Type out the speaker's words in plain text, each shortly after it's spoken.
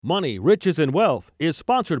Money, Riches, and Wealth is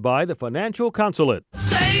sponsored by the Financial Consulate.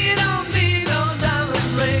 Say you don't need no diamond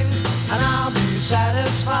rings, and I'll be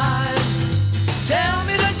satisfied. Tell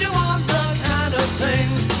me that you want the kind of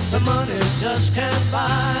things the money just can't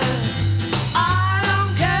buy. I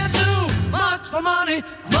don't care too much for money.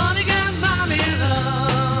 Money can buy me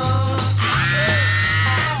love.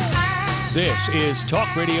 This is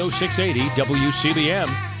Talk Radio 680 WCBM.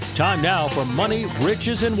 Time now for Money,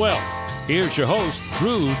 Riches, and Wealth. Here's your host,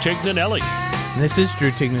 Drew Tignanelli. This is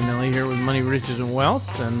Drew Tignanelli here with Money, Riches, and Wealth.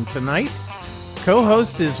 And tonight,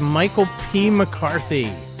 co-host is Michael P.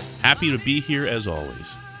 McCarthy. Happy to be here as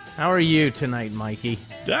always. How are you tonight, Mikey?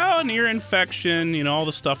 Oh, an ear infection, all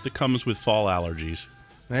the stuff that comes with fall allergies.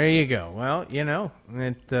 There you go. Well, it'll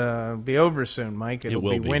be over soon, Mike. It'll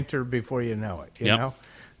be winter before you know it, you know?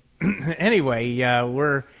 Anyway,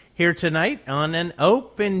 we're here tonight on an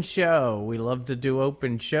open show. We love to do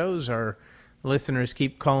open shows. Our listeners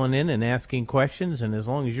keep calling in and asking questions, and as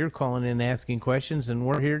long as you're calling in and asking questions, then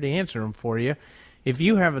we're here to answer them for you. If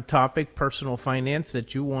you have a topic, personal finance,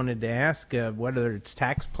 that you wanted to ask, whether it's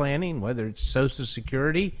tax planning, whether it's Social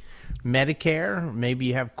Security, Medicare, maybe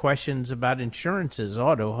you have questions about insurances,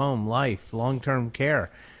 auto, home, life, long-term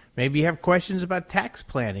care. Maybe you have questions about tax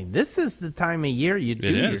planning. This is the time of year you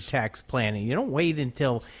do your tax planning. You don't wait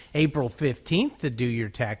until April 15th to do your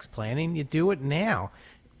tax planning. You do it now.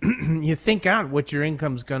 You think out what your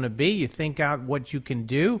income's going to be. You think out what you can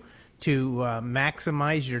do to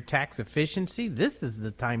maximize your tax efficiency. This is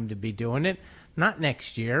the time to be doing it, not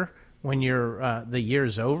next year when the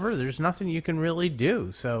year's over. There's nothing you can really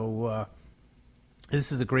do. So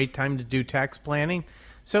this is a great time to do tax planning.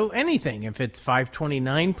 So anything, if it's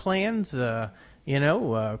 529 plans,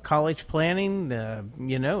 college planning,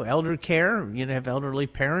 elder care, have elderly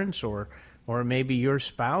parents, or maybe your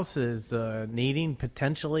spouse is needing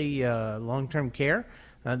potentially long-term care.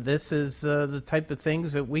 This is the type of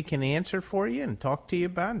things that we can answer for you and talk to you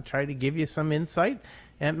about and try to give you some insight.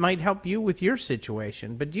 And it might help you with your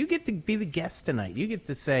situation. But you get to be the guest tonight. You get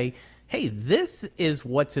to say, hey, this is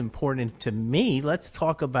what's important to me. Let's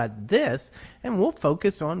talk about this, and we'll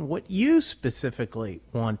focus on what you specifically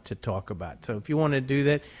want to talk about. So if you want to do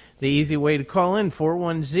that, the easy way to call in,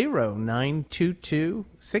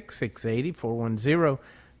 410-922-6680,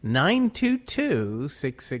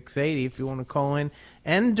 410-922-6680 if you want to call in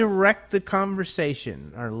and direct the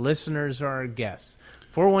conversation. Our listeners are our guests.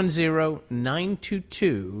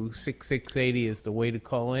 410-922-6680 is the way to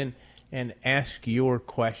call in and ask your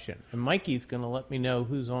question. And Mikey's going to let me know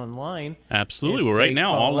who's online. Absolutely. Well, right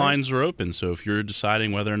now, all lines are open. So if you're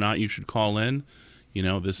deciding whether or not you should call in,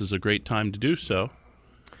 this is a great time to do so.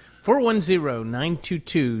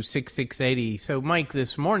 410-922-6680. So, Mike,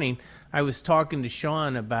 this morning I was talking to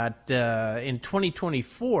Sean about in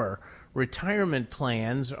 2024, retirement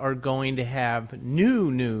plans are going to have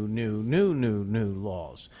new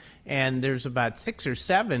laws. And there's about 6 or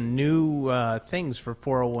 7 new things for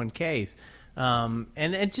 401ks. And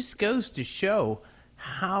it just goes to show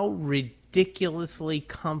how ridiculously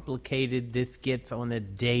complicated this gets on a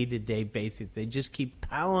day-to-day basis. They just keep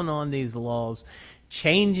piling on these laws,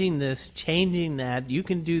 changing this, changing that. You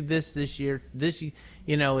can do this year, this,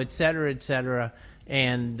 et cetera, et cetera.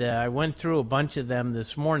 And I went through a bunch of them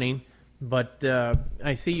this morning. But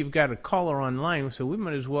I see you've got a caller online, so we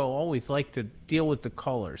might as well always like to deal with the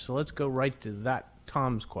caller. So let's go right to that,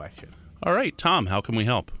 Tom's question. All right, Tom, how can we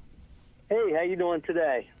help? Hey, how you doing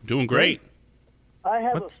today? Doing great.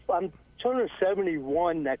 I'm turning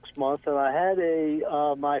 71 next month, and I had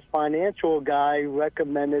my financial guy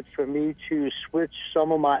recommended for me to switch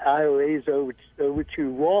some of my IRAs over to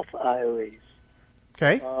Roth IRAs.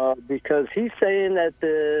 Okay. Because he's saying that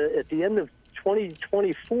at the end of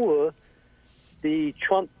 2024, the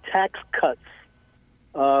Trump tax cuts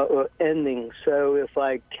are ending. So if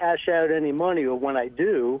I cash out any money, or when I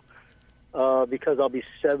do, because I'll be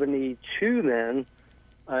 72 then,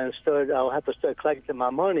 I'll have to start collecting my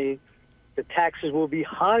money, the taxes will be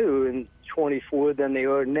higher in 24 than they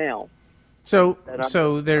are now. So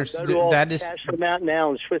there's that is cash them out now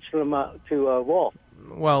and switch them out to Roth.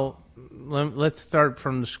 Well, let's start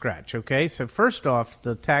from the scratch, okay? So first off,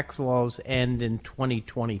 the tax laws end in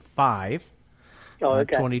 2025.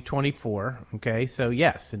 2024, okay? So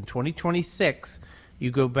yes, in 2026,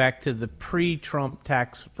 you go back to the pre-Trump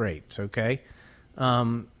tax rates, okay?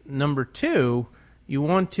 Number 2, you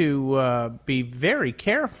want to be very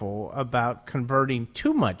careful about converting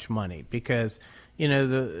too much money because,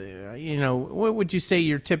 what would you say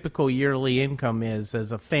your typical yearly income is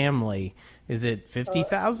as a family? Is it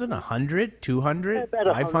 50,000, 100, 200,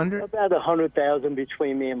 500? About 100,000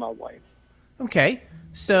 between me and my wife. Okay.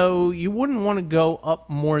 So you wouldn't want to go up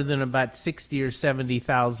more than about $60,000 or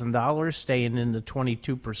 $70,000, staying in the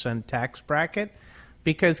 22% tax bracket,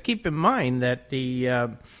 because keep in mind that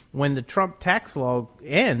when the Trump tax law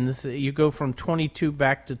ends, you go from 22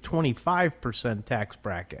 back to 25% tax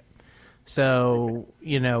bracket. So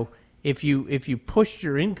if you push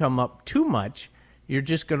your income up too much, you're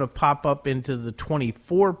just going to pop up into the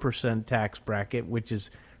 24% tax bracket, which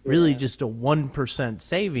is really just a 1%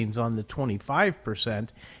 savings on the 25%.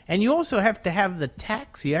 And you also have to have the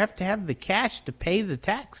tax. You have to have the cash to pay the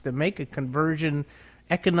tax to make a conversion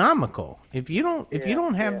economical. If you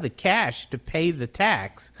don't have the cash to pay the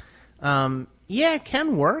tax, it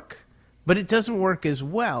can work, but it doesn't work as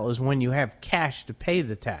well as when you have cash to pay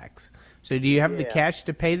the tax. So do you have the cash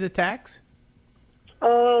to pay the tax?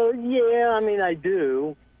 Yeah, I mean, I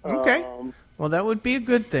do. Okay. Well, that would be a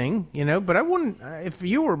good thing, but I wouldn't, if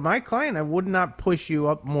you were my client, I would not push you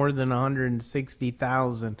up more than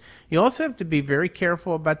 $160,000. You also have to be very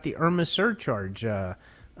careful about the IRMA surcharge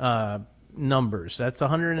numbers. That's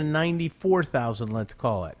 $194,000, let's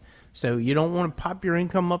call it. So you don't want to pop your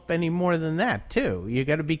income up any more than that, too. You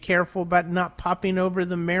got to be careful about not popping over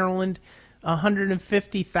the Maryland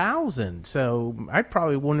 $150,000. So I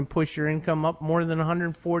probably wouldn't push your income up more than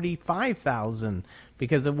 $145,000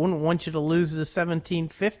 because I wouldn't want you to lose the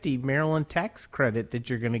 $1,750 Maryland tax credit that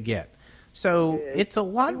you're going to get. So it's a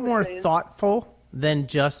lot more thoughtful than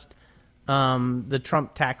just the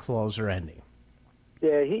Trump tax laws are ending.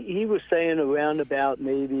 Yeah, he was saying around about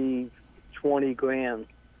maybe 20 grand.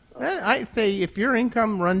 I say if your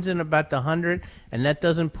income runs in about the 100 and that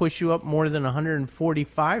doesn't push you up more than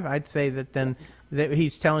 145, I'd say that then that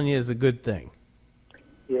he's telling you is a good thing.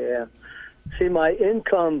 Yeah. See, my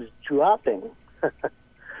income's dropping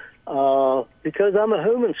because I'm a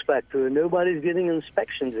home inspector and nobody's getting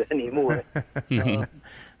inspections anymore.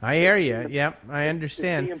 I hear you. Yep, I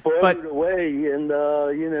understand. It's being borrowed away in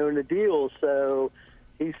the deal. So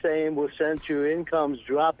he's saying, well, since your income's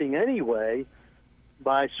dropping anyway,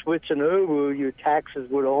 by switching over, your taxes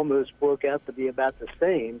would almost work out to be about the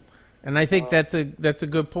same. And I think that's a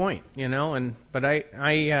good point, but I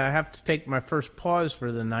have to take my first pause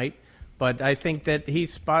for the night, but I think that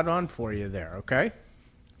he's spot on for you there, okay?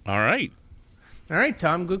 All right,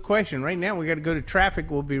 Tom, good question. Right now we got to go to traffic.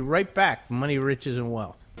 We'll be right back. Money, Riches, and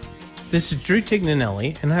Wealth. This is Drew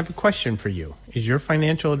Tignanelli, and I have a question for you. Is your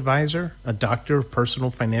financial advisor a doctor of personal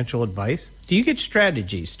financial advice? Do you get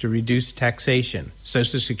strategies to reduce taxation,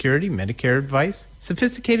 Social Security, Medicare advice,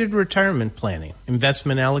 sophisticated retirement planning,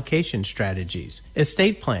 investment allocation strategies,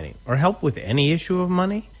 estate planning, or help with any issue of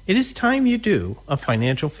money? It is time you do a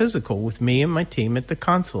financial physical with me and my team at the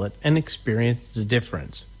consulate and experience the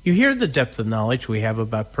difference. You hear the depth of knowledge we have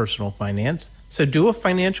about personal finance, so do a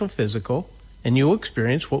financial physical and you'll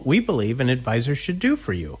experience what we believe an advisor should do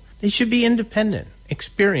for you. They should be independent,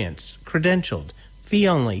 experienced, credentialed,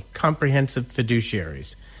 fee-only, comprehensive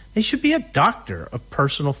fiduciaries. They should be a doctor of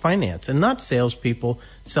personal finance and not salespeople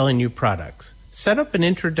selling you products. Set up an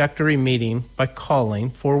introductory meeting by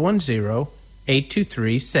calling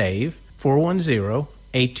 410-823-SAVE,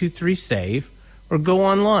 410-823-SAVE, or go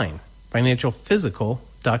online,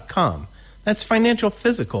 financialphysical.com. That's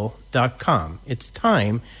financialphysical.com. It's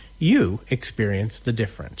time you experience the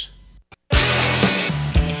difference.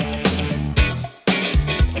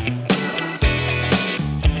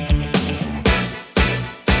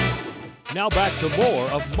 Now back to more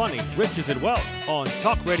of Money, Riches, and Wealth on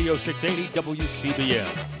Talk Radio 680 WCBM.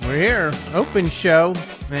 We're here, open show,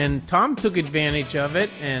 and Tom took advantage of it,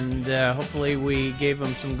 and hopefully we gave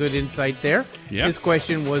him some good insight there. Yep. His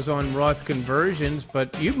question was on Roth conversions,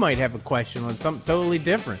 but you might have a question on something totally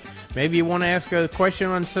different. Maybe you want to ask a question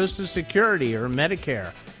on Social Security or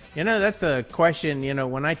Medicare. That's a question,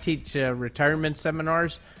 when I teach retirement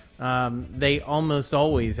seminars, they almost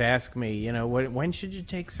always ask me, when should you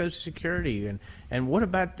take Social Security, and what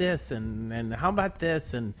about this, and how about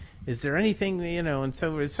this, and is there anything, and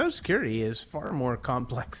so Social Security is far more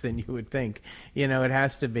complex than you would think. It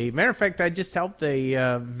has to be. Matter of fact, I just helped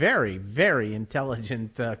a very, very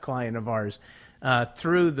intelligent client of ours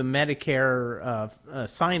through the Medicare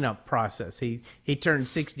sign-up process. He turned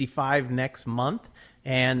 65 next month,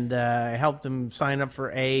 and I helped him sign up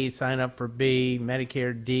for A, sign up for B,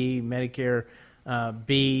 Medicare D, Medicare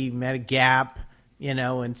B, Medigap,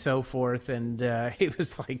 and so forth. And he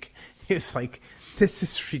was like, this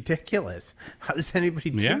is ridiculous. How does anybody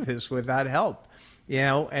do this without help?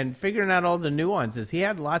 And figuring out all the nuances. He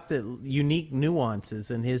had lots of unique nuances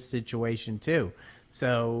in his situation too.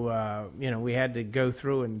 So, we had to go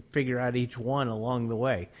through and figure out each one along the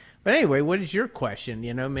way. But anyway, what is your question?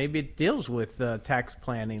 Maybe it deals with tax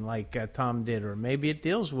planning like Tom did, or maybe it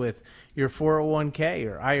deals with your 401k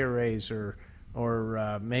or IRAs, or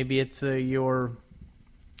maybe it's your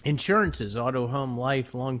insurances, auto, home,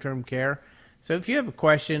 life, long-term care. So if you have a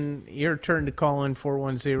question, your turn to call in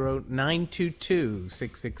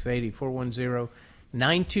 410-922-6680.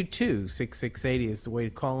 410-922-6680 is the way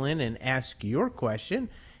to call in and ask your question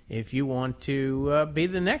if you want to be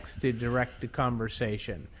the next to direct the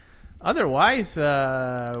conversation. Otherwise, we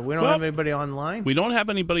don't have anybody online. We don't have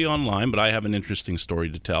anybody online, but I have an interesting story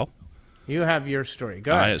to tell. You have your story.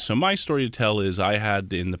 Go ahead. So my story to tell is I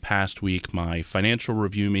had in the past week my financial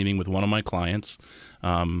review meeting with one of my clients.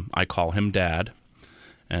 I call him Dad,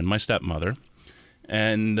 and my stepmother.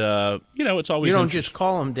 And, it's always You don't just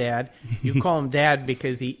call him Dad. You call him Dad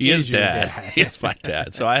because he is your dad. He is my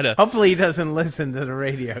dad. So I had Hopefully he doesn't listen to the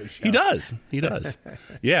radio show. He does.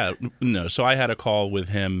 Yeah. No, so I had a call with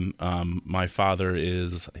him. My father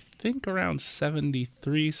is, I think, around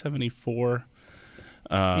 73, 74.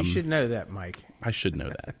 You should know that, Mike. I should know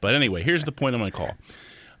that. But anyway, here's the point of my call.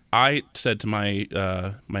 I said to my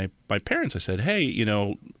my parents, I said, hey,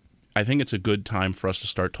 I think it's a good time for us to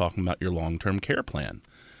start talking about your long-term care plan.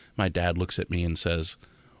 My dad looks at me and says,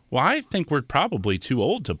 well, I think we're probably too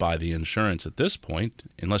old to buy the insurance at this point,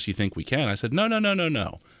 unless you think we can. I said,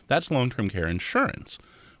 no. That's long-term care insurance.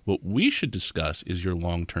 What we should discuss is your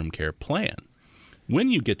long-term care plan. When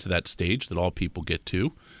you get to that stage that all people get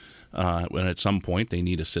to, when at some point they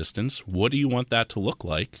need assistance, what do you want that to look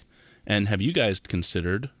like? And have you guys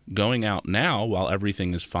considered going out now while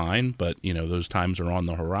everything is fine, but, those times are on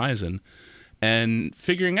the horizon, and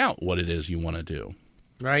figuring out what it is you want to do?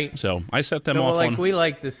 Right. So I set them off on... we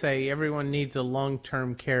like to say, everyone needs a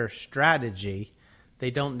long-term care strategy. They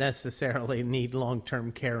don't necessarily need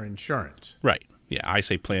long-term care insurance. Right. Yeah, I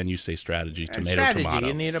say plan, you say strategy, tomato.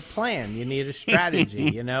 You need a plan. You need a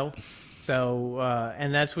strategy, So,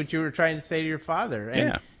 and that's what you were trying to say to your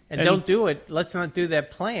father. And don't do it. Let's not do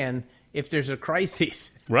that plan if there's a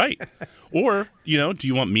crisis. Right. Or, do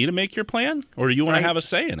you want me to make your plan, or do you want to have a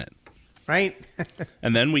say in it? Right.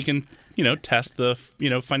 And then we can, test the,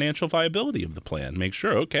 financial viability of the plan. Make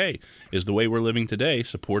sure, okay, is the way we're living today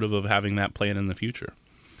supportive of having that plan in the future?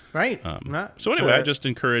 Right. So anyway, I just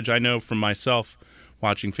encourage, I know from myself,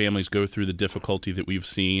 watching families go through the difficulty that we've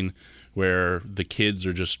seen where the kids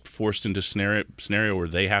are just forced into scenario where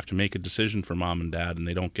they have to make a decision for mom and dad, and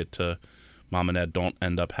they don't get to, mom and dad don't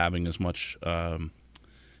end up having as much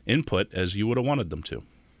input as you would have wanted them to.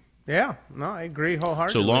 Yeah, no, I agree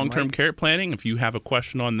wholeheartedly. So long-term care planning, if you have a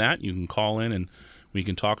question on that, you can call in and we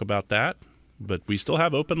can talk about that, but we still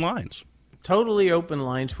have open lines. Totally open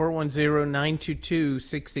lines.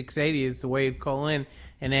 410-922-6680 is the way to call in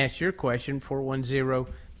and ask your question.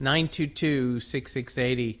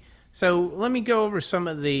 410-922-6680. So let me go over some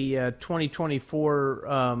of the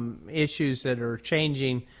 2024 issues that are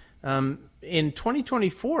changing. In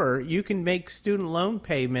 2024, you can make student loan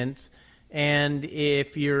payments, and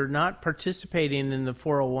if you're not participating in the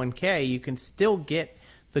 401k, you can still get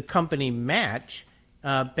the company match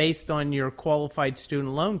based on your qualified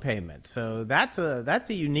student loan payment. So that's a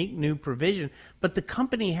unique new provision, but the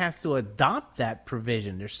company has to adopt that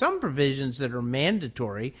provision. There's some provisions that are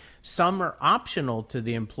mandatory, some are optional to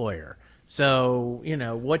the employer. So,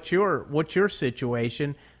 what's your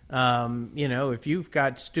situation? If you've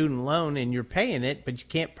got student loan and you're paying it, but you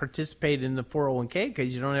can't participate in the 401k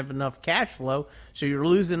because you don't have enough cash flow, so you're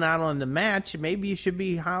losing out on the match, maybe you should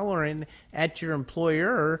be hollering at your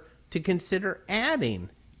employer to consider adding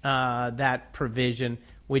that provision,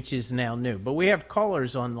 which is now new. But we have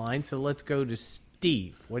callers online, so let's go to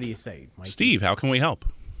Steve. What do you say, Mike? Steve, how can we help?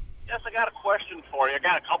 Yes, I got a question for you. I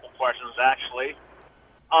got a couple questions, actually.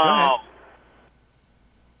 Go ahead.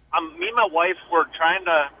 Me and my wife, we're trying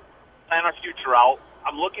to plan our future out.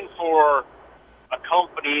 I'm looking for a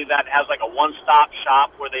company that has like a one-stop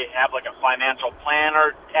shop where they have like a financial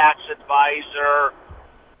planner, tax advisor,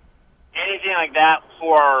 anything like that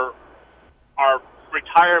for our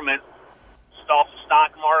retirement stuff,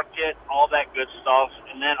 stock market, all that good stuff.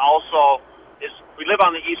 And then also, we live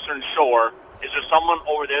on the Eastern Shore. Is there someone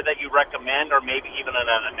over there that you recommend, or maybe even in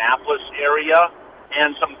an Annapolis area?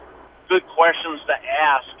 And some good questions to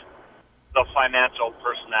ask the financial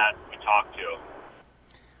person that we talk to.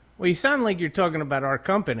 Well, you sound like you're talking about our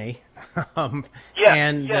company.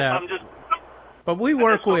 But we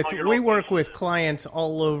work with clients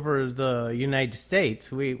all over the United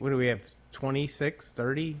States. What do we have, 26,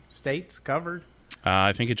 30 states covered?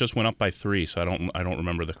 I think it just went up by 3, so I don't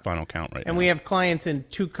remember the final count right now. And we have clients in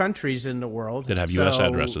 2 countries in the world that have U.S.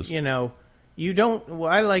 addresses. You know, you don't.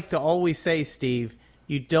 Well, I like to always say, Steve,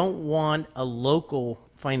 you don't want a local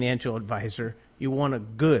financial advisor. You want a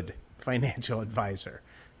good financial advisor.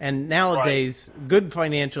 And nowadays, good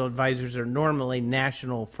financial advisors are normally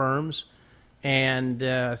national firms. And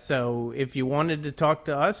so if you wanted to talk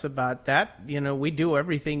to us about that, you know, we do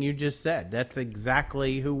everything you just said. That's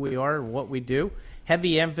exactly who we are, what we do.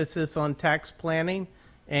 Heavy emphasis on tax planning.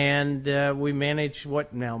 And we manage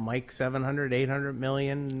what now, Mike? 700, 800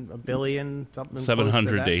 million, a billion, something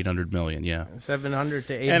 700 to 800 million, yeah. 700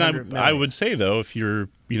 to 800 million. I would say, though, if you're,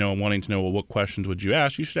 you know, wanting to know, well, what questions would you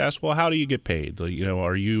ask? You should ask, well, how do you get paid? Like, you know,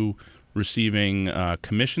 are you receiving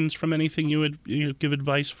commissions from anything you would give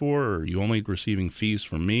advice for, or are you only receiving fees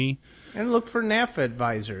from me? And look for NAPFA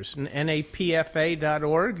advisors,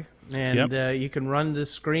 napfa.org, and you can run the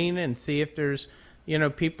screen and see if there's, you know,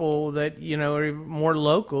 people that, you know, are more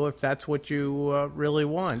local, if that's what you really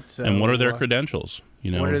want. So, and what are their credentials?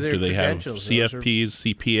 You know, what are their do they have credentials?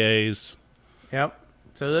 CFPs, CPAs? Yep.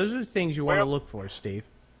 So those are things you want to look for, Steve.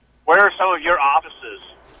 Where are some of your offices?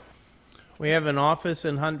 We have an office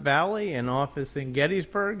in Hunt Valley, an office in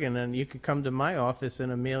Gettysburg, and then you could come to my office in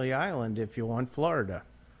Amelia Island if you want Florida.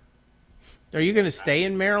 Are you going to stay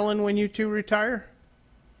in Maryland when you two retire?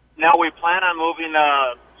 No, we plan on moving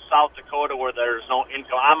to South Dakota where there's no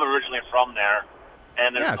income. I'm originally from there,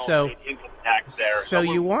 and there's no state income tax there. So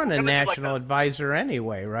you want a national advisor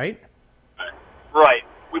anyway, right? Right.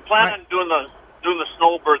 We plan on doing the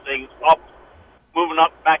snowbird thing, moving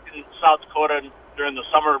up back in South Dakota during the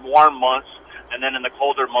summer warm months, and then in the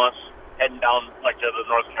colder months, heading down like to the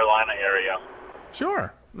North Carolina area.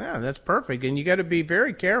 Sure. Yeah, that's perfect. And you got to be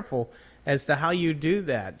very careful as to how you do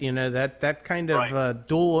that. You know, that kind of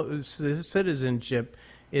dual citizenship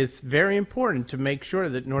is very important to make sure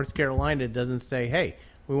that North Carolina doesn't say, hey,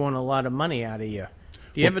 we want a lot of money out of you.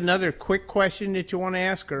 Do you have another quick question that you want to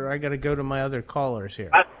ask, or I got to go to my other callers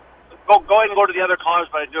here? Go ahead and go to the other callers,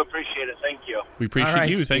 but I do appreciate it. Thank you. We appreciate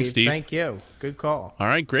you. Thanks, Steve. Thank you. Good call. All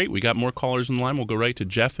right, great. We got more callers in line. We'll go right to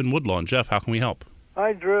Jeff in Woodlawn. Jeff, how can we help?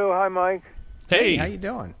 Hi, Drew. Hi, Mike. Hey. How you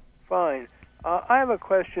doing? Fine. I have a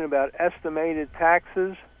question about estimated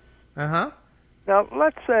taxes. Uh-huh. Now,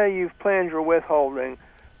 let's say you've planned your withholding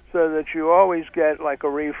so that you always get like a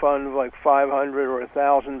refund of like $500 or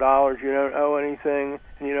 $1,000. You don't owe anything,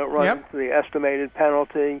 and you don't run into the estimated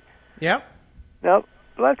penalty. Yep. Now,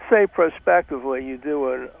 let's say prospectively you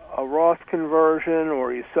do a Roth conversion,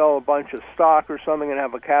 or you sell a bunch of stock or something and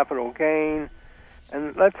have a capital gain,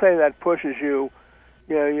 and let's say that pushes you,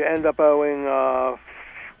 you know, you end up owing,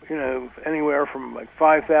 you know, anywhere from like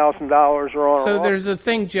 $5,000 or on. So there's a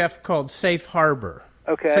thing, Jeff, called safe harbor.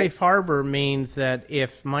 Okay. Safe harbor means that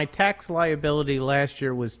if my tax liability last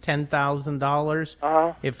year was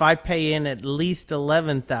 $10,000, if I pay in at least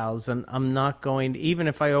 $11,000, I'm not going to, even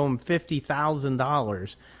if I owe him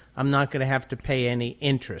 $50,000, I'm not going to have to pay any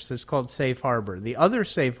interest. It's called safe harbor. The other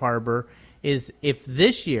safe harbor is if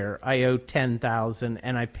this year I owe $10,000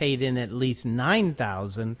 and I paid in at least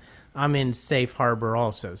 $9,000, I'm in safe harbor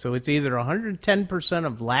also. So it's either 110%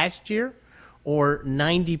 of last year or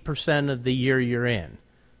 90% of the year you're in.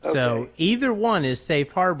 Okay. So either one is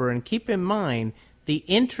safe harbor. And keep in mind, the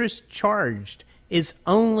interest charged is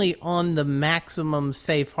only on the maximum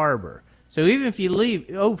safe harbor. So even if you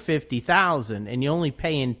owe $50,000 and you only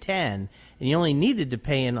pay in 10 and you only needed to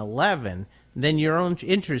pay in 11, then your own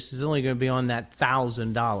interest is only going to be on that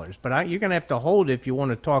 $1,000. But you're going to have to hold it if you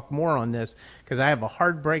want to talk more on this, because I have a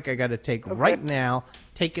hard break I got to take right now.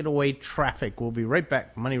 Take it away, traffic. We'll be right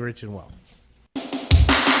back. Money, Rich, and Wealth.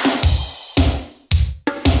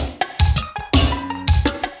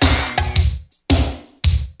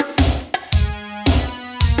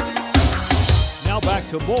 Back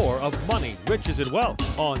to more of Money, Riches, and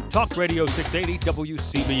Wealth on Talk Radio 680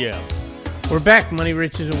 WCBM. We're back, Money,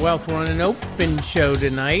 Riches, and Wealth. We're on an open show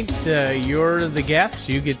tonight. You're the guest.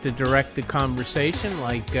 You get to direct the conversation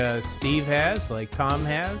like Steve has, like Tom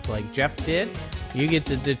has, like Jeff did. You get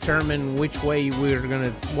to determine which way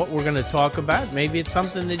what we're going to talk about. Maybe it's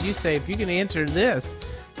something that you say, if you can answer this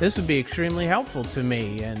would be extremely helpful to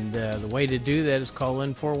me. And the way to do that is call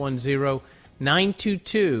in 410-922-6680,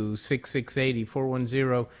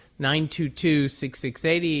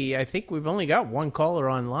 410-922-6680. I think we've only got one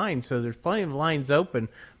caller online, so there's plenty of lines open.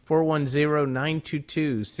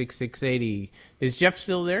 410-922-6680. Is Jeff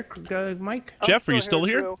still there, Mike? Jeff, are you still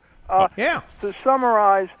here? Yeah. To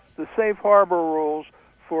summarize the safe harbor rules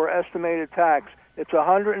for estimated tax, it's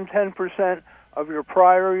 110% of your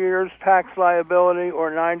prior year's tax liability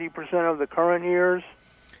or 90% of the current year's?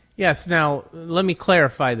 Yes. Now, let me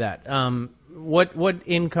clarify that. What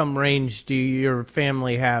income range do your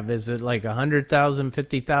family have? Is it like 100,000,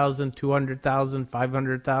 50,000, 200,000,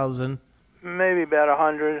 500,000? Maybe about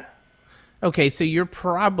 100. Okay, so you're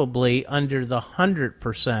probably under the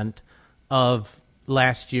 100% of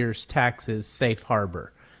last year's taxes safe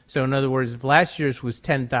harbor. So in other words, if last year's was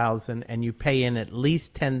 10,000 and you pay in at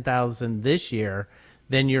least 10,000 this year,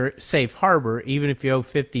 then you're safe harbor. Even if you owe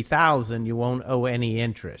 50,000, you won't owe any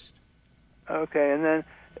interest. Okay, and then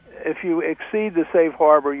if you exceed the safe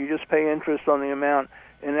harbor, you just pay interest on the amount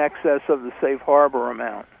in excess of the safe harbor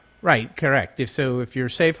amount. Right, correct. If your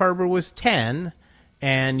safe harbor was 10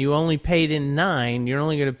 and you only paid in 9, you're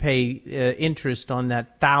only going to pay interest on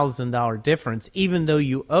that $1,000 difference, even though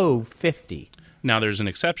you owe 50. Now, there's an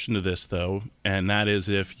exception to this, though, and that is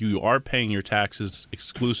if you are paying your taxes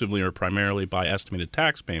exclusively or primarily by estimated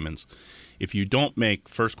tax payments, if you don't make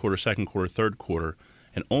first quarter, second quarter, third quarter,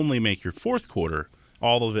 and only make your fourth quarter,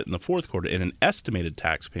 all of it in the fourth quarter, in an estimated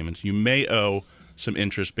tax payments, you may owe some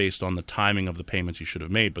interest based on the timing of the payments you should have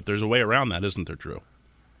made. But there's a way around that, isn't there, Drew?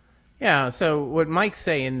 Yeah, so what Mike's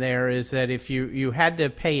saying there is that if you had to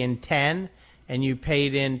pay in 10 and you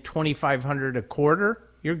paid in $2,500 a quarter,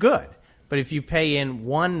 you're good. But if you pay in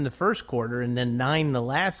 1 the first quarter and then 9 the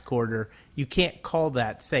last quarter, you can't call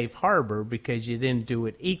that safe harbor because you didn't do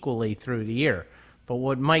it equally through the year. But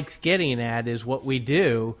what Mike's getting at is what we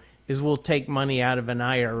do is we'll take money out of an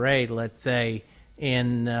IRA, let's say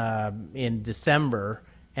in December,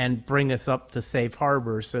 and bring us up to safe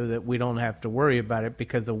harbor so that we don't have to worry about it,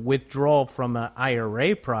 because a withdrawal from an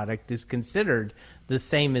IRA product is considered the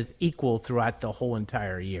same as equal throughout the whole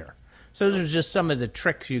entire year. So those are just some of the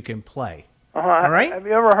tricks you can play. All right? Have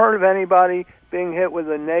you ever heard of anybody being hit with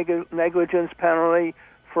a negligence penalty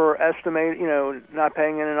for not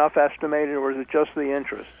paying in enough estimated, or is it just the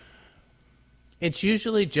interest? It's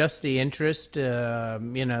usually just the interest, so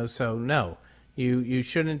no. You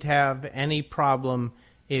shouldn't have any problem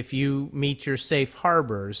if you meet your safe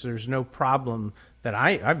harbors. There's no problem that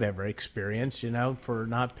I've ever experienced, for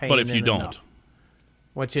not paying. But if you enough.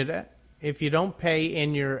 If you don't pay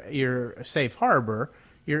in your safe harbor,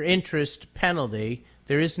 your interest penalty,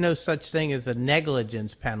 there is no such thing as a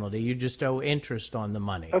negligence penalty. You just owe interest on the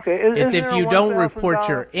money. Okay. It's if you don't report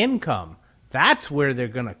your income, that's where they're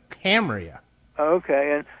going to hammer you.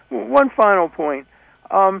 Okay. And one final point.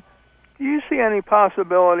 Do you see any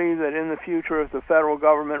possibility that in the future, if the federal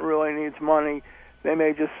government really needs money, they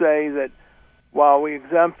may just say that while we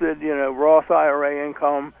exempted, Roth IRA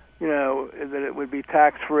income, that it would be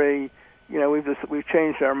tax-free? We've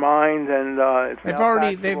changed our mind, and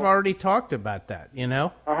they've already talked about that.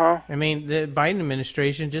 I mean, the Biden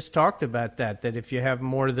administration just talked about that if you have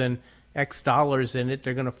more than X dollars in it,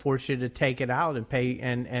 they're going to force you to take it out and pay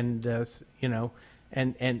and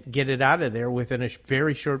get it out of there within a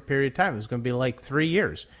very short period of time. It was going to be like 3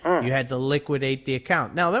 years. You had to liquidate the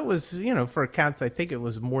account. Now that was for accounts, I think it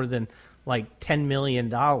was more than like $10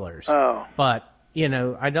 million. Oh, but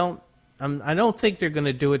I don't think they're going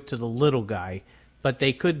to do it to the little guy, but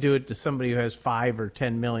they could do it to somebody who has $5 or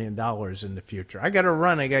 $10 million in the future. I got to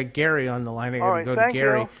run. I got Gary on the line. I got to go to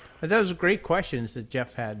Gary. But those are great questions that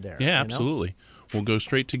Jeff had there. Yeah, absolutely. We'll go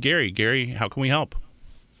straight to Gary. Gary, how can we help?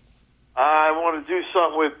 I want to do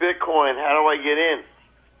something with Bitcoin. How do I get in?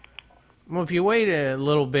 Well, if you wait a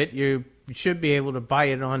little bit, you should be able to buy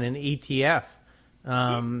it on an ETF.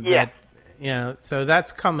 So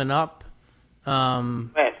that's coming up. But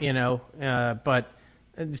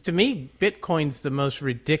to me, Bitcoin's the most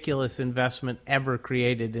ridiculous investment ever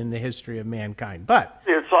created in the history of mankind. But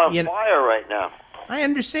it's on fire right now. I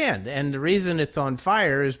understand, and the reason it's on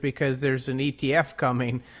fire is because there's an ETF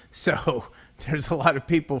coming. So there's a lot of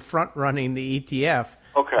people front running the ETF,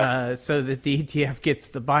 so that the ETF gets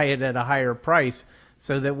to buy it at a higher price,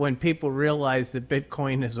 so that when people realize that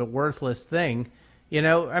Bitcoin is a worthless thing.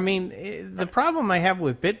 The problem I have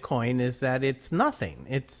with Bitcoin is that it's nothing.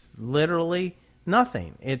 It's literally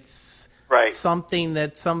nothing. It's something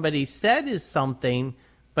that somebody said is something,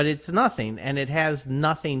 but it's nothing, and it has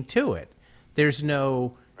nothing to it. There's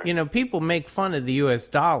no, people make fun of the U.S.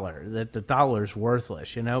 dollar, that the dollar's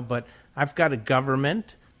worthless, but I've got a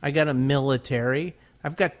government, I got a military,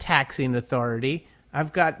 I've got taxing authority,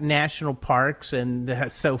 I've got national parks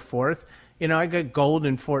and so forth. I got gold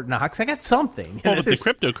in Fort Knox. I got something. Well, with the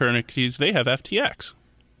cryptocurrencies, they have FTX.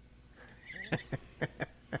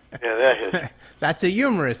 That's a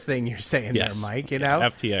humorous thing you're saying there, Mike.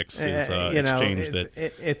 FTX is an exchange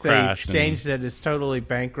it's an exchange that is totally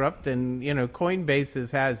bankrupt, and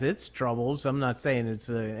Coinbase has its troubles. I'm not saying it's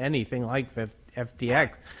anything like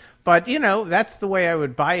FTX, But, that's the way I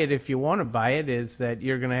would buy it if you want to buy it, is that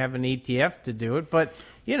you're going to have an ETF to do it. But,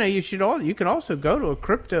 you can also go to a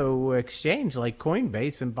crypto exchange like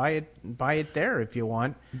Coinbase and buy it there if you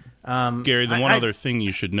want. Gary, the one other thing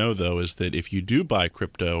you should know, though, is that if you do buy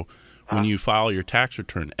crypto, when you file your tax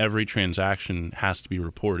return, every transaction has to be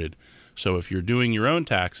reported. So if you're doing your own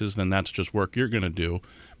taxes, then that's just work you're going to do.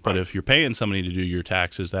 But if you're paying somebody to do your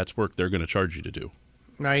taxes, that's work they're going to charge you to do.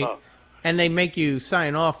 Right. And they make you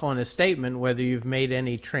sign off on a statement whether you've made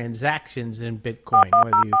any transactions in Bitcoin,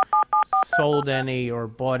 whether you sold any or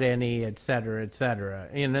bought any, et cetera, et cetera.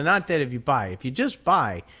 Not that if you just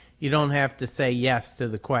buy, you don't have to say yes to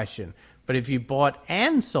the question. But if you bought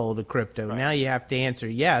and sold a crypto, now you have to answer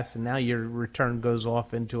yes, and now your return goes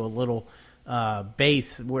off into a little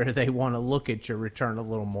base where they want to look at your return a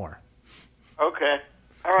little more. Okay.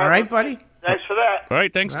 All right, buddy? Thanks for that. All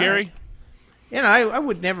right, thanks, Gary. I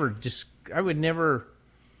would never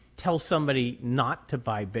tell somebody not to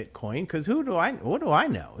buy Bitcoin, because what do I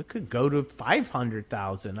know? It could go to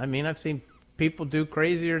 500,000. I mean, I've seen people do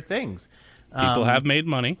crazier things. People have made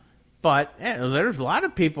money. But there's a lot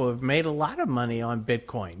of people who have made a lot of money on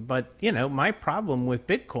Bitcoin. But, my problem with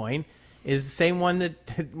Bitcoin is the same one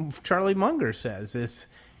that Charlie Munger says, is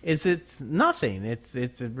it's nothing.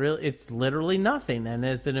 It's literally nothing. And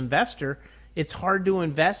as an investor, it's hard to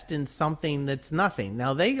invest in something that's nothing.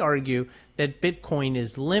 Now, they argue that Bitcoin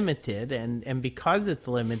is limited, and because it's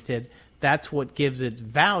limited, that's what gives it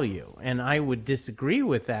value. And I would disagree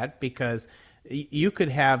with that, because you could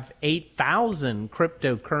have 8,000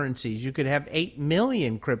 cryptocurrencies. You could have 8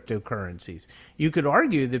 million cryptocurrencies. You could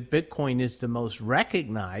argue that Bitcoin is the most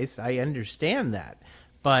recognized. I understand that.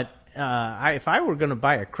 But if I were going to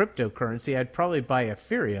buy a cryptocurrency, I'd probably buy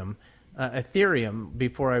Ethereum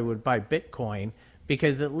before I would buy Bitcoin,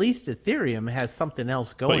 because at least Ethereum has something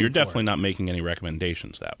else going. But you're definitely not making any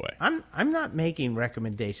recommendations that way. I'm not making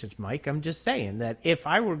recommendations, Mike. I'm just saying that if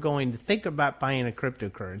I were going to think about buying a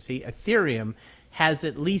cryptocurrency, Ethereum has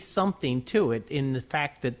at least something to it, in the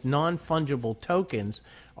fact that non-fungible tokens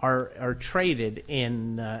are traded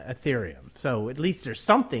in Ethereum. So at least there's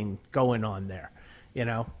something going on there,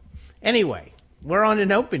 Anyway, we're on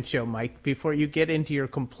an open show, Mike, before you get into your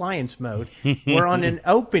compliance mode. We're on an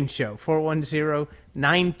open show,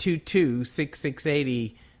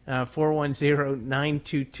 410-922-6680,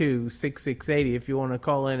 410-922-6680 if you want to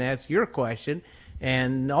call in and ask your question.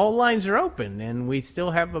 And all lines are open, and we still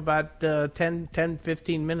have about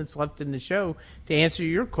 15 minutes left in the show to answer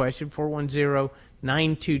your question,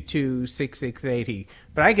 410-922-6680.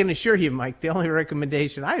 But I can assure you, Mike, the only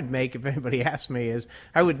recommendation I'd make if anybody asked me is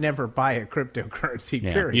I would never buy a cryptocurrency,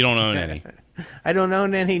 period. You don't own any. I don't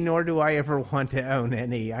own any, nor do I ever want to own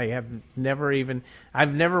any. I've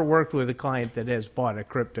never worked with a client that has bought a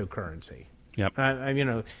cryptocurrency. Yep.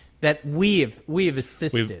 That we have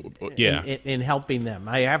assisted in helping them.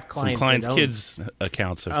 I have clients. Some clients' kids'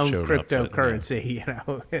 accounts have showed cryptocurrency.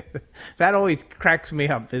 That always cracks me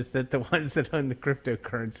up. Is that the ones that own the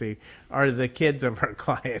cryptocurrency are the kids of our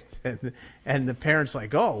clients, and the parents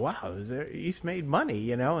like, oh wow, he's made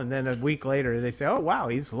money, and then a week later they say, oh wow,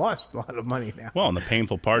 he's lost a lot of money now. Well, and the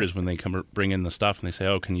painful part is when they bring in the stuff and they say,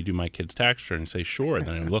 oh, can you do my kid's tax return? And say, sure. And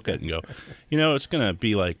then I look at it and go, it's going to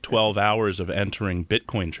be like 12 hours of entering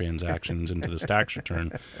Bitcoin transactions into this tax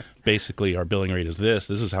return. Basically, our billing rate is this.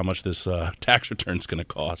 This is how much this tax return is going to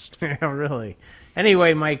cost. Yeah, really.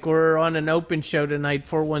 Anyway, Mike, we're on an open show tonight,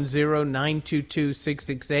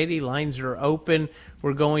 410-922-6680. Lines are open.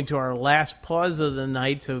 We're going to our last pause of the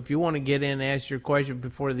night, so if you want to get in and ask your question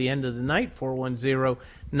before the end of the night,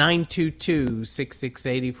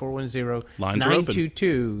 410-922-6680,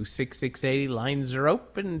 410-922-6680. Lines are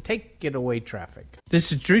open. Take it away, traffic.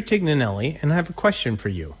 This is Drew Tignanelli, and I have a question for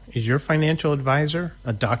you. Is your financial advisor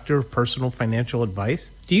a doctor of personal financial advice?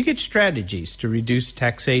 Do you get strategies to reduce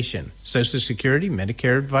taxation, Social Security,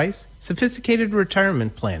 Medicare advice, sophisticated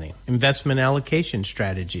retirement planning, investment allocation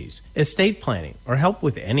strategies, estate planning, or help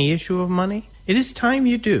with any issue of money? It is time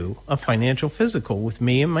you do a financial physical with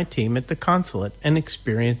me and my team at the consulate and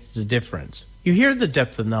experience the difference. You hear the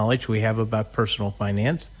depth of knowledge we have about personal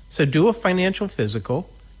finance, so do a financial physical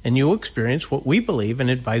and you'll experience what we believe an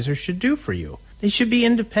advisor should do for you. They should be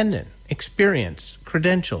independent, experienced,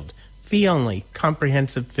 credentialed, fee-only,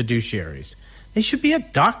 comprehensive fiduciaries. They should be a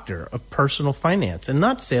doctor of personal finance and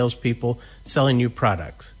not salespeople selling you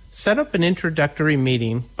products. Set up an introductory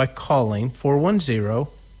meeting by calling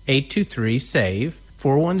 410-823-SAVE,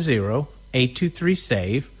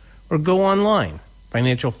 410-823-SAVE, or go online,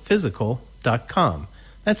 financialphysical.com.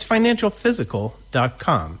 That's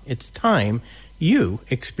financialphysical.com. It's time you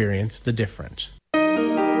experience the difference.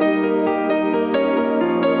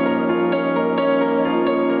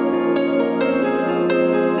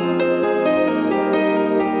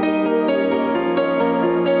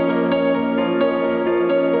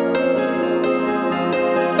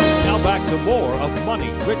 to more of Money,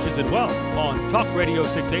 Riches, and Wealth on Talk Radio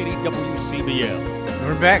 680 WCBM.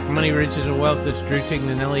 We're back. Money, Riches, and Wealth. It's Drew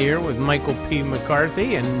Tignanelli here with Michael P.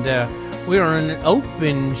 McCarthy, and we are on an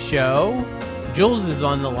open show. Jules is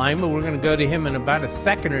on the line, but we're going to go to him in about a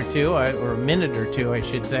second or two, or a minute or two, I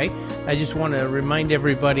should say. I just want to remind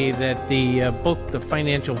everybody that the book, The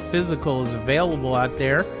Financial Physical, is available out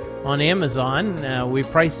there on Amazon. We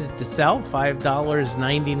price it to sell,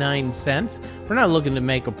 $5.99. We're not looking to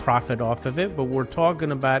make a profit off of it, but we're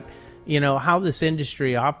talking about, how this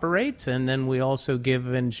industry operates, and then we also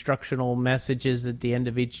give instructional messages at the end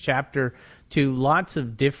of each chapter to lots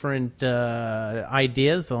of different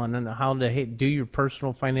ideas on how to do your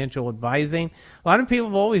personal financial advising. A lot of people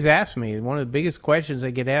have always asked me, one of the biggest questions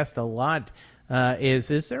I get asked a lot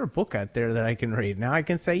is there a book out there that I can read? Now I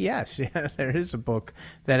can say yes, there is a book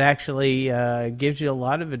that actually gives you a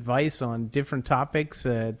lot of advice on different topics.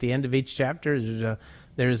 At the end of each chapter,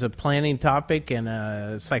 there's a planning topic and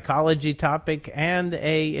a psychology topic and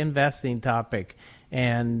a investing topic.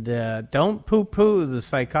 And don't poo-poo the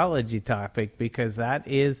psychology topic, because that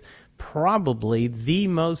is probably the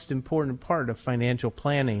most important part of financial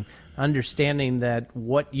planning. Understanding that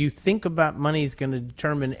what you think about money is going to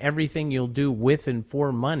determine everything you'll do with and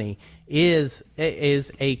for money is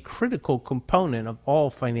a critical component of all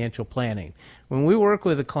financial planning. When we work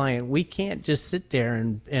with a client, we can't just sit there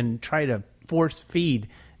and try to force feed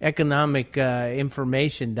economic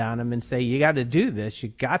information down them and say, you got to do this. You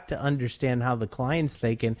got to understand how the client's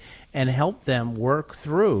thinking and help them work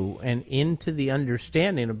through and into the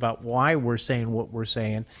understanding about why we're saying what we're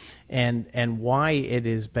saying and why it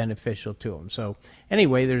is beneficial to them. So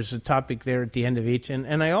anyway, there's a topic there at the end of each.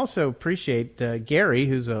 And I also appreciate Gary,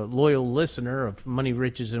 who's a loyal listener of Money,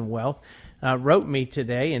 Riches, and Wealth, wrote me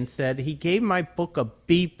today and said he gave my book a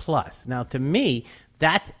B+. Now, to me,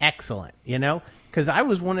 that's excellent, because I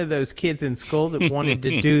was one of those kids in school that wanted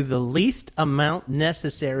to do the least amount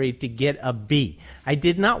necessary to get a B. I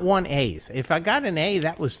did not want A's. If I got an A,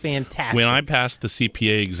 that was fantastic. When I passed the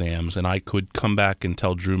CPA exams and I could come back and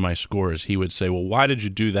tell Drew my scores, he would say, well, why did you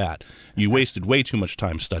do that? You wasted way too much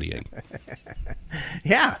time studying.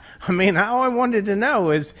 Yeah. I mean, all I wanted to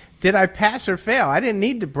know is, did I pass or fail? I didn't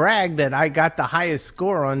need to brag that I got the highest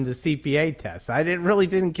score on the CPA test. I really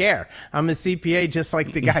didn't care. I'm a CPA just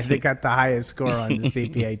like the guy that got the highest score on the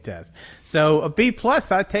CPA test. So a B+,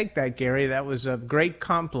 I take that, Gary. That was a great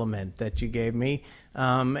compliment that you gave me.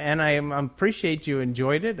 And I appreciate you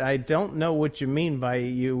enjoyed it. I don't know what you mean by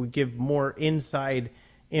you give more inside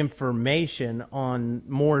information on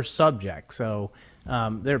more subjects. So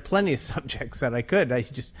there are plenty of subjects that I could. I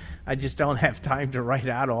just don't have time to write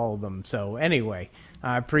out all of them. So anyway,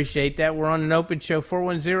 I appreciate that. We're on an open show,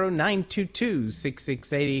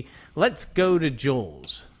 410-922-6680. Let's go to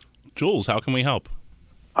Jules. Jules, how can we help?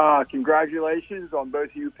 Congratulations on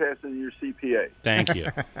both of you passing your CPA. Thank you.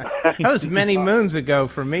 That was many moons ago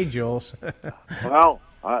for me, Jules. Well,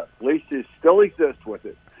 at least you still exist with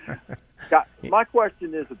it. My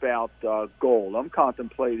question is about gold. I'm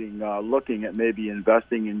contemplating looking at maybe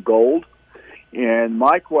investing in gold. And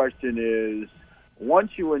my question is,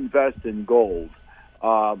 once you invest in gold,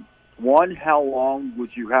 one, how long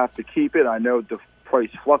would you have to keep it? I know the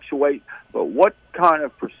price fluctuates, but what kind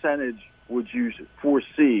of percentage would you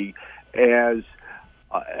foresee as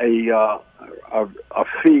a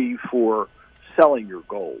fee for selling your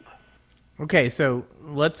gold? Okay, so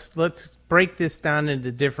let's break this down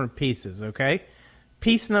into different pieces, okay?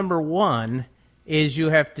 Piece number one is you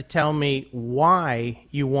have to tell me why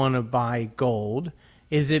you want to buy gold.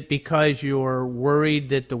 Is it because you're worried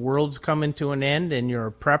that the world's coming to an end and you're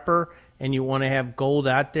a prepper and you want to have gold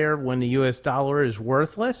out there when the U.S. dollar is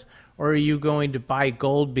worthless? Or are you going to buy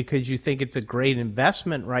gold because you think it's a great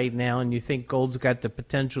investment right now and you think gold's got the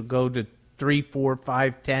potential to go to $3,000,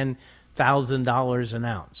 $4,000, $5,000, $10,000 an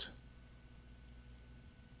ounce?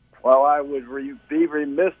 Well, I would be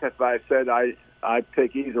remiss if I said I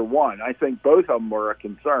pick either one. I think both of them are a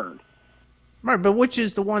concern. Right, but which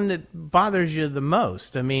is the one that bothers you the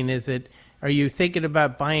most? I mean, are you thinking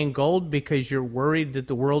about buying gold because you're worried that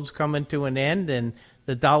the world's coming to an end and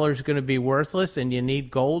the dollar's going to be worthless and you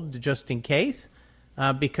need gold just in case?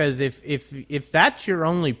 Because if that's your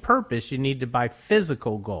only purpose, you need to buy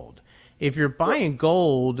physical gold. If you're buying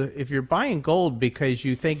gold because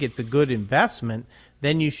you think it's a good investment,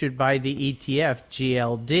 then you should buy the ETF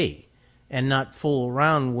GLD and not fool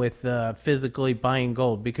around with physically buying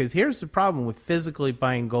gold. Because here's the problem with physically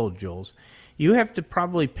buying gold, Jules. You have to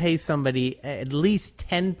probably pay somebody at least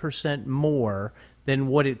 10% more than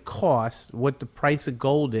what it costs, what the price of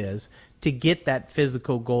gold is, to get that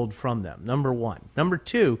physical gold from them, number one. Number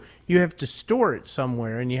two, you have to store it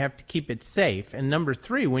somewhere and you have to keep it safe. And number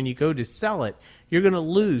three, when you go to sell it, you're going to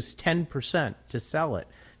lose 10% to sell it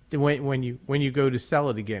when you go to sell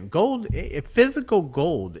it again. Gold, physical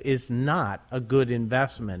gold is not a good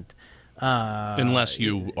investment. Unless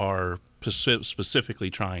you are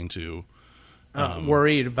specifically trying to...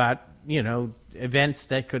 worried about, events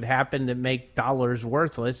that could happen that make dollars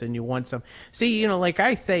worthless and you want some. See, like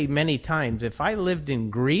I say many times, if I lived in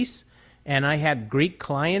Greece and I had Greek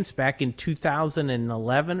clients back in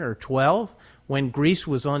 2011 or 12, when Greece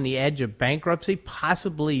was on the edge of bankruptcy,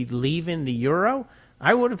 possibly leaving the euro,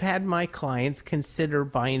 I would have had my clients consider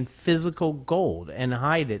buying physical gold and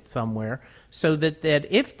hide it somewhere so that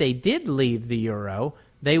if they did leave the euro,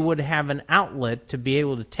 they would have an outlet to be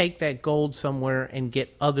able to take that gold somewhere and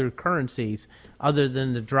get other currencies other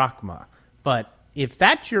than the drachma. But if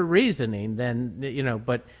that's your reasoning, then,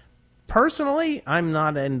 but personally, I'm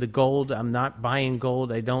not into gold. I'm not buying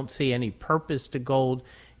gold. I don't see any purpose to gold.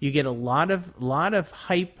 You get a lot of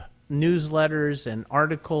hype newsletters and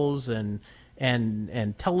articles and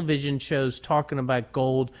television shows talking about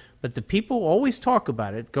gold, but the people always talk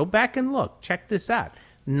about it. Go back and look. Check this out.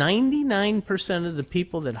 99% of the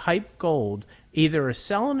people that hype gold either are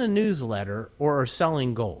selling a newsletter or are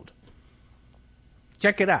selling gold.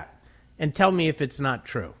 Check it out and tell me if it's not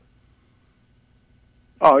true.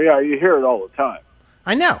 Oh, yeah, you hear it all the time.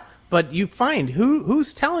 I know, but you find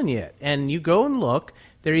who's telling you it, and you go and look.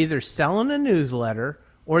 They're either selling a newsletter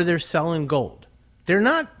or they're selling gold. They're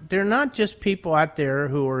not just people out there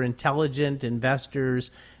who are intelligent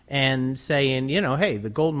investors and saying, hey, the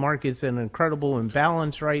gold market's in incredible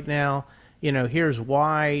imbalance right now. Here's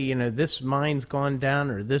why, this mine's gone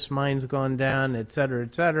down or this mine's gone down, et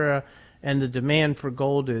cetera, and the demand for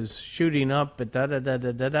gold is shooting up, but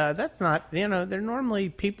da-da-da-da-da-da. That's not, they're normally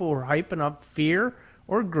people who are hyping up fear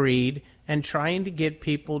or greed and trying to get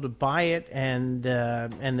people to buy it, and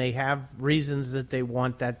they have reasons that they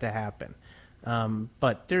want that to happen.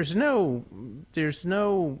 But there's no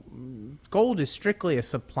gold is strictly a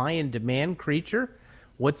supply and demand creature.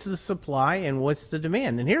 What's the supply and what's the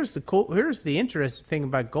demand? And here's the interesting thing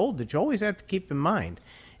about gold that you always have to keep in mind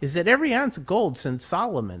is that every ounce of gold since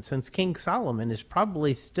King Solomon is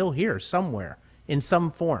probably still here somewhere in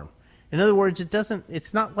some form. In other words,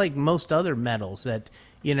 it's not like most other metals that,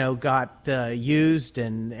 got used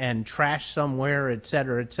and trashed somewhere, et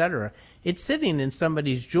cetera, et cetera. It's sitting in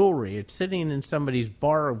somebody's jewelry. It's sitting in somebody's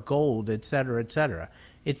bar of gold, et cetera, et cetera.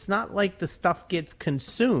 It's not like the stuff gets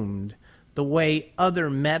consumed the way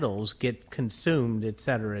other metals get consumed, et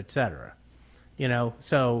cetera, et cetera.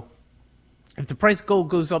 So if the price of gold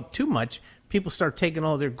goes up too much, people start taking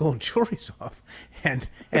all their gold jewelries off and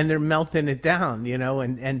they're melting it down,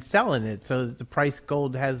 and selling it so that the price of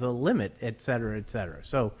gold has a limit, et cetera, et cetera.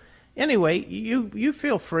 So anyway, you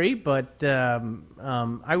feel free, but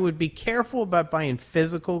I would be careful about buying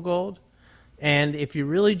physical gold. And if you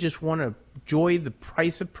really just want to enjoy the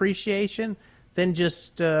price appreciation, then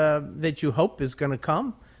just that you hope is going to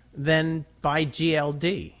come, then buy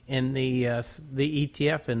GLD in the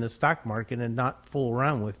ETF in the stock market and not fool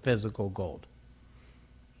around with physical gold.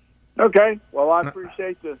 Okay. Well, I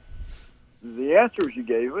appreciate the answers you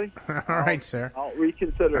gave me. All right, sir. I'll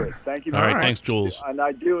reconsider it. Thank you very much. All right, thanks, Jules. And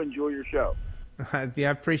I do enjoy your show. Yeah,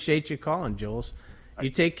 I appreciate you calling, Jules. You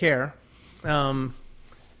take care.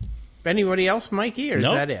 Anybody else, Mikey, or is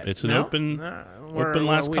that it? It's an open last couple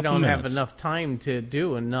minutes. We don't have enough time to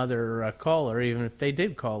do another caller, even if they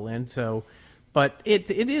did call in. So, but it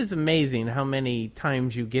is amazing how many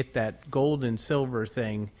times you get that gold and silver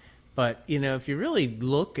thing. But, if you really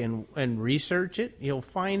look and research it, you'll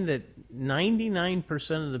find that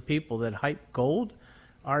 99% of the people that hype gold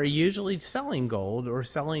are usually selling gold or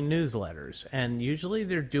selling newsletters. And usually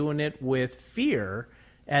they're doing it with fear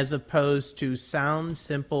as opposed to sound,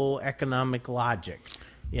 simple economic logic,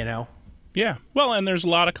 Yeah. Well, and there's a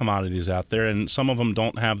lot of commodities out there, and some of them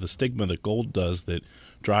don't have the stigma that gold does that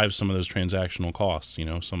drives some of those transactional costs.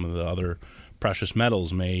 Some of the other precious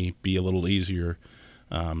metals may be a little easier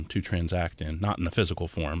to transact in, not in the physical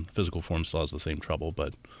form. Physical form still has the same trouble,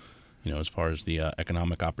 but as far as the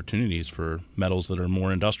economic opportunities for metals that are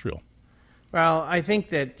more industrial. Well, I think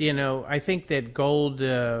that gold,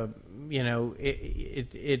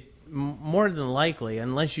 it more than likely,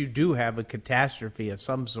 unless you do have a catastrophe of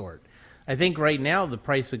some sort. I think right now the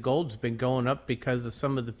price of gold's been going up because of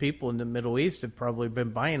some of the people in the Middle East have probably been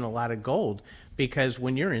buying a lot of gold, because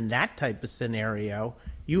when you're in that type of scenario,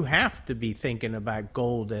 you have to be thinking about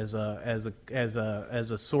gold as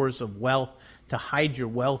a source of wealth to hide your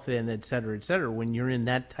wealth in, et cetera, when you're in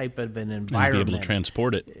that type of an environment. And be able to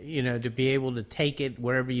transport it. You know, to be able to take it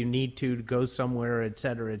wherever you need to go somewhere, et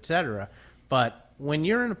cetera. But when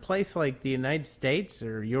you're in a place like the United States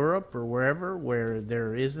or Europe or wherever where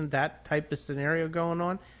there isn't that type of scenario going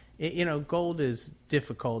on, gold is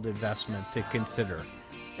difficult investment to consider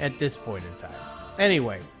at this point in time.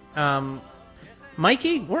 Anyway,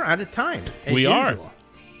 Mikey, we're out of time. We are.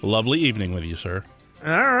 Lovely evening with you, sir.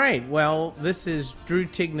 All right. Well, this is Drew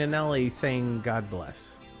Tignanelli saying God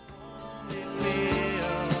bless.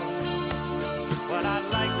 What I'd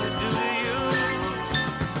like to do to you,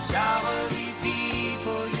 shower the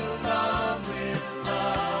people you love with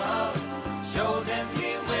love, show them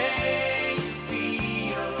the way you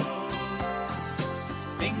feel.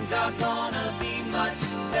 Things are gonna be much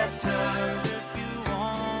better.